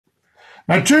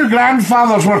My two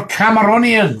grandfathers were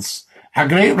Cameronians, a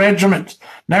great regiment.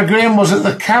 Now, Graham, was it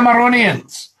the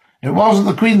Cameronians? It wasn't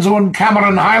the Queen's Own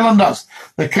Cameron Highlanders.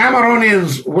 The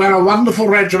Cameronians were a wonderful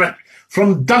regiment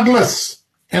from Douglas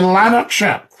in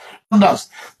Lanarkshire.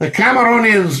 The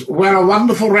Cameronians were a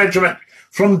wonderful regiment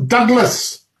from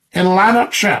Douglas in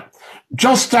Lanarkshire,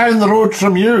 just down the road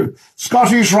from you.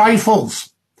 Scottish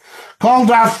Rifles,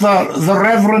 called after the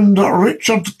Reverend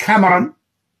Richard Cameron,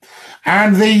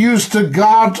 and they used to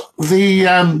guard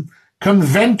the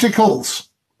conventicles.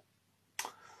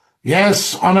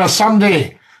 Yes, on a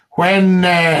Sunday when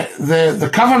the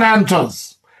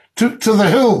Covenanters took to the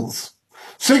hills.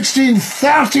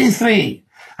 1633.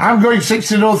 I'm going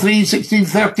 1603,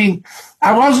 1613.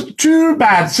 I wasn't too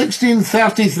bad.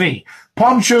 1633.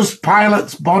 Pontius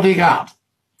Pilate's bodyguard.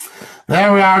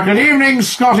 There we are. Good evening,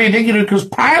 Scottie Dingyruka's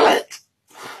Pilate.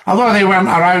 Although they weren't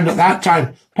around at that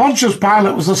time. Pontius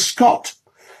Pilate was a Scot,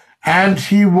 and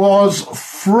he was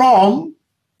from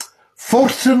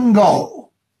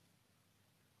Fortingall,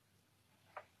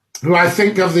 who I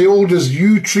think of the oldest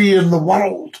yew tree in the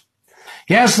world.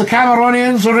 Yes, the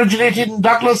Cameronians originated in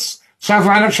Douglas, South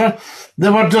Lanarkshire. They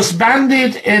were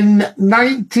disbanded in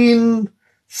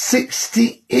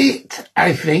 1968,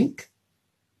 I think.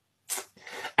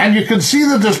 And you can see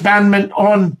the disbandment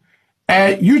on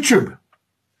YouTube.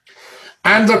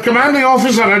 And the commanding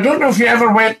officer, I don't know if you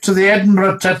ever went to the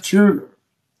Edinburgh Tattoo,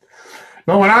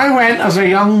 but when I went as a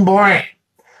young boy,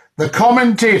 the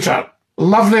commentator,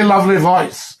 lovely, lovely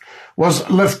voice, was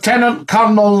Lieutenant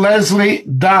Colonel Leslie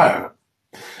Dow.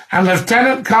 And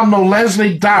Lieutenant Colonel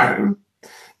Leslie Dow,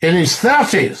 in his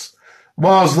 30s,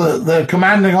 was the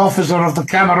commanding officer of the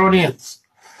Cameronians.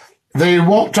 They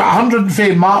marched at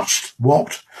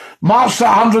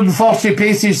 140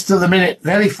 paces to the minute,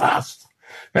 very fast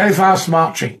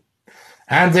marching.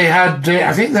 And they had,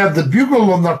 I think they had the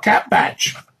bugle on their cap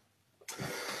badge,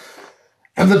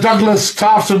 and the Douglas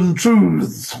Tartan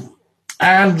Truths.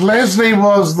 And Leslie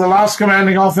was the last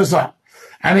commanding officer,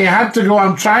 and he had to go.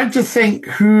 I'm trying to think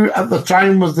who at the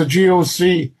time was the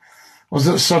GOC. Was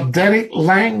it Sir Derek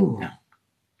Lang?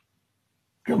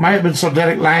 It might have been Sir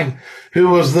Derek Lang, who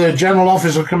was the general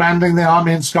officer commanding the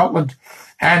army in Scotland.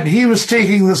 And he was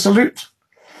taking the salute,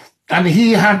 and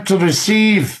he had to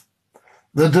receive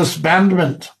the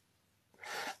disbandment.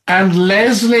 And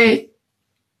Leslie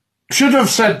should have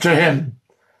said to him,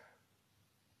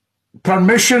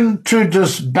 "Permission to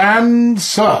disband,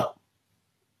 sir."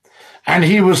 And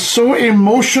he was so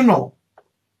emotional.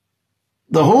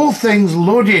 The whole thing's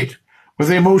loaded with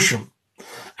emotion.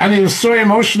 And he was so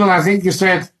emotional, I think he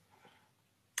said,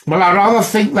 "Well, I rather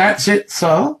think that's it,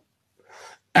 sir."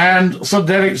 And Sir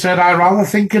Derek said, "I rather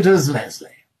think it is, Leslie."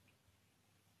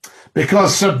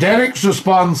 Because Sir Derek's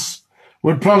response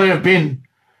would probably have been,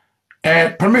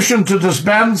 "Permission to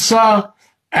disband, sir,"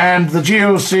 and the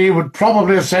GOC would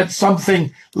probably have said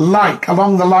something like,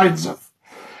 along the lines of,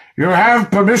 "You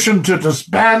have permission to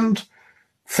disband.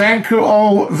 Thank you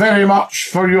all very much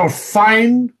for your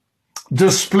fine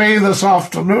display this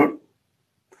afternoon,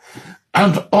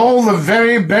 and all the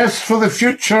very best for the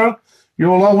future. You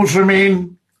will always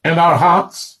remain in our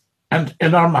hearts and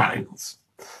in our minds.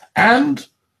 And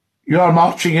you are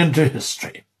marching into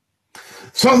history."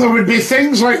 So there would be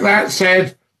things like that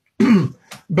said,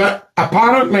 but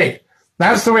apparently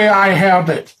that's the way I heard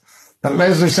it. That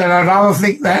Leslie said, "I rather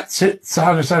think that's it, sir."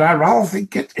 I said, "I rather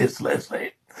think it is,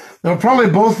 Leslie." They were probably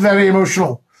both very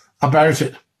emotional about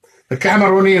it. The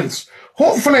Cameronians.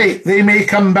 Hopefully they may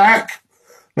come back,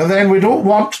 but then we don't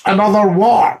want another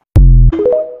war.